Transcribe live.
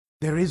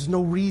There is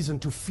no reason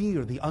to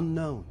fear the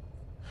unknown.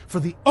 For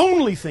the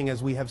only thing,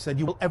 as we have said,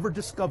 you will ever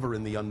discover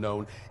in the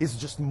unknown is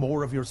just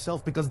more of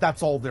yourself, because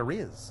that's all there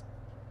is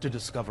to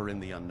discover in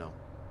the unknown.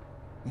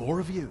 More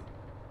of you.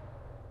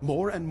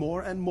 More and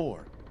more and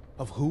more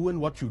of who and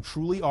what you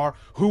truly are,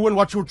 who and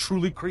what you're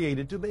truly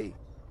created to be.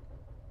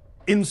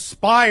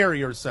 Inspire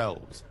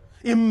yourselves.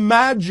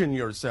 Imagine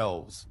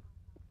yourselves.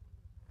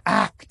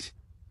 Act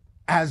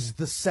as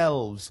the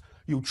selves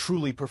you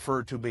truly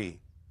prefer to be.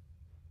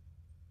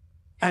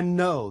 And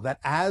know that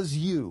as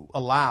you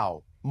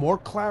allow more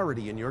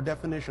clarity in your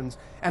definitions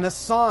and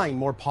assign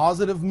more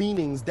positive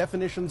meanings,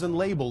 definitions, and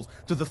labels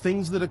to the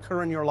things that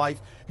occur in your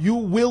life, you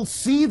will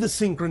see the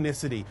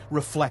synchronicity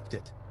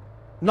reflected.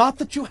 Not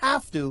that you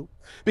have to,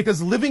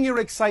 because living your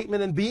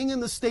excitement and being in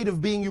the state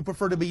of being you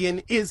prefer to be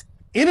in is,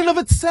 in and of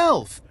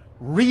itself,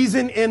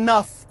 reason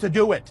enough to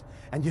do it.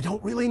 And you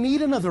don't really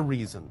need another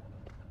reason.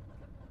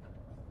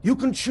 You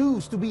can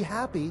choose to be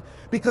happy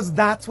because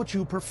that's what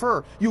you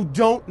prefer. You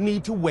don't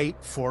need to wait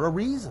for a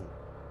reason.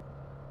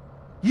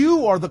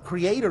 You are the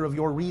creator of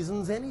your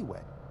reasons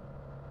anyway.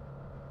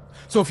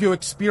 So if you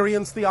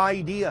experience the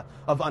idea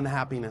of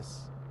unhappiness,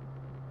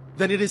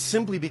 then it is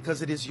simply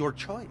because it is your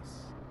choice.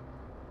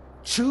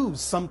 Choose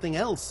something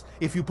else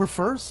if you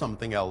prefer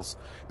something else,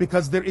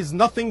 because there is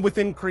nothing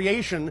within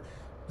creation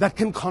that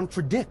can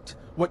contradict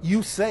what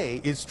you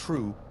say is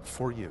true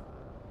for you.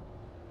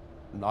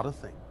 Not a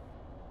thing.